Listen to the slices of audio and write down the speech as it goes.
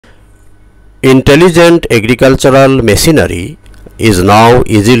Intelligent agricultural machinery is now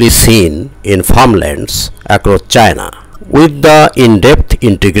easily seen in farmlands across China. With the in-depth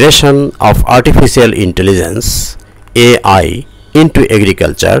integration of artificial intelligence (AI) into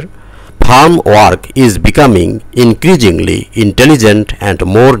agriculture, farm work is becoming increasingly intelligent and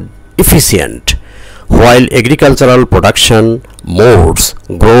more efficient, while agricultural production modes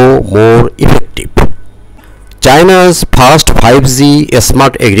grow more effective. China's first 5G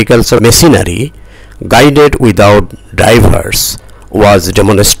smart agriculture machinery, guided without drivers, was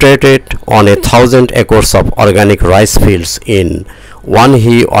demonstrated on 1,000 acres of organic rice fields in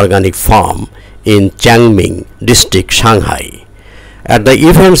Wanhe Organic Farm in Chongming District, Shanghai. At the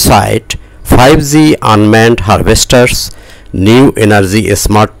event site, 5G unmanned harvesters, new energy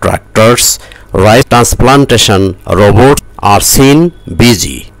smart tractors, rice transplantation robots are seen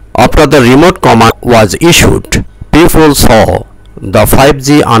busy. After the remote command was issued, people saw the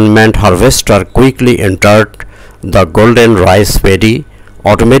 5G unmanned harvester quickly entered the golden rice paddy,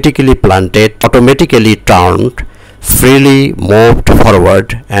 automatically planted, automatically turned, freely moved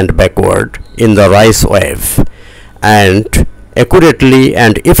forward and backward in the rice wave, and accurately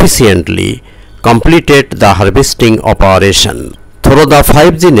and efficiently completed the harvesting operation. Through the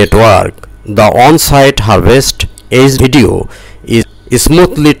 5G network, the on-site harvest edge video is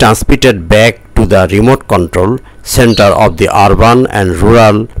smoothly transmitted back to the remote control center of the urban and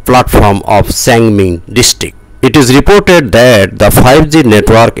rural platform of Chongming District. It is reported that the 5G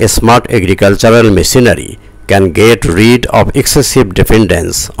network smart agricultural machinery can get rid of excessive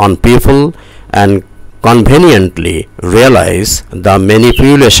dependence on people and conveniently realize the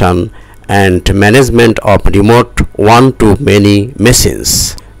manipulation and management of remote one-to-many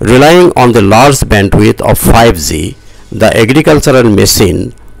machines. Relying on the large bandwidth of 5G, the agricultural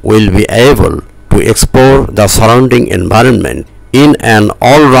machine will be able to explore the surrounding environment in an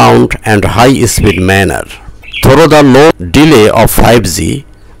all-round and high-speed manner. Through the low delay of 5G,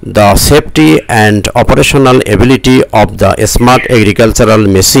 the safety and operational ability of the smart agricultural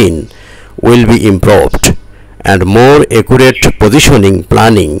machine will be improved, and more accurate positioning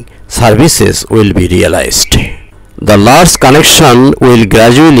planning services will be realized. The large connection will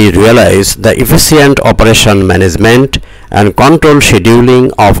gradually realize the efficient operation management and control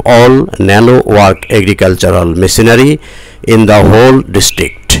scheduling of all nano-work agricultural machinery in the whole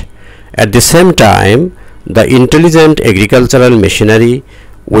district. At the same time, the intelligent agricultural machinery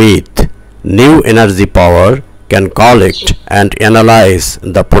with new energy power can collect and analyze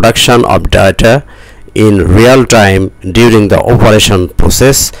the production of data in real time during the operation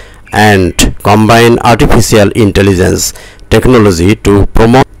process and combine artificial intelligence technology to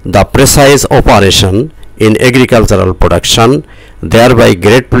promote the precise operation in agricultural production, thereby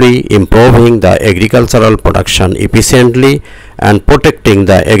greatly improving the agricultural production efficiently and protecting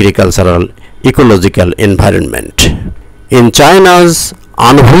the agricultural ecological environment. In China's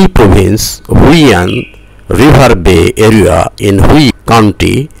Anhui province, Zhiguan River Bay area in Hui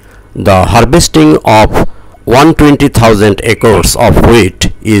County, the harvesting of 120,000 acres of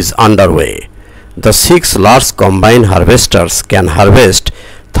wheat is underway. The 6 large combine harvesters can harvest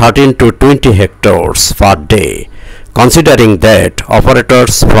 13 to 20 hectares per day. Considering that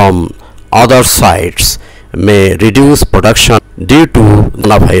operators from other sites may reduce production due to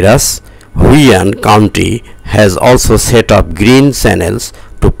coronavirus, Zhiguan County has also set up green channels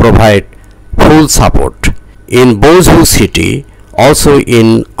to provide full support. In Bozhu City, also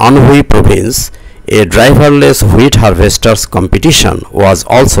in Anhui province, a driverless wheat harvesters competition was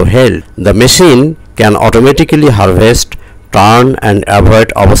also held. The machine can automatically harvest, turn and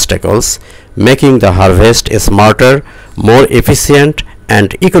avoid obstacles, making the harvest smarter, more efficient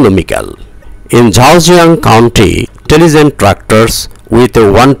and economical. In Zhiguan County, intelligent tractors with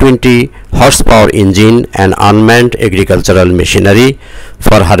a 120 horsepower engine and unmanned agricultural machinery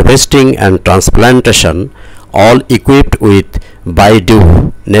for harvesting and transplantation, all equipped with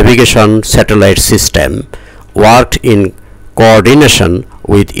Baidu navigation satellite system, worked in coordination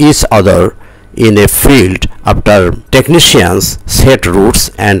with each other in a field after technicians set routes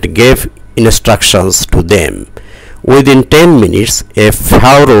and gave instructions to them. Within 10 minutes, a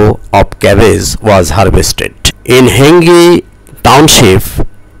furrow of cabbage was harvested. In Hengyi Township,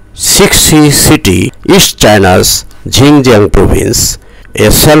 Xixi City, East China's Zhejiang province,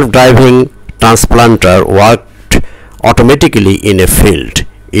 a self-driving transplanter worked automatically in a field.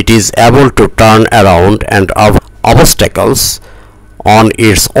 It is able to turn around and avoid obstacles on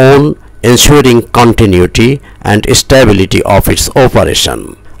its own, ensuring continuity and stability of its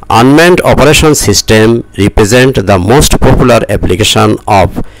operation. Unmanned operation system represent the most popular application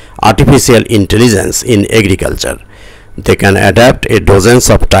of artificial intelligence in agriculture. They can adapt a dozens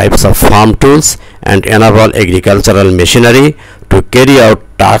of types of farm tools and enable agricultural machinery to carry out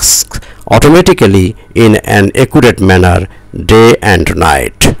tasks automatically in an accurate manner day and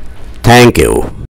night. Thank you.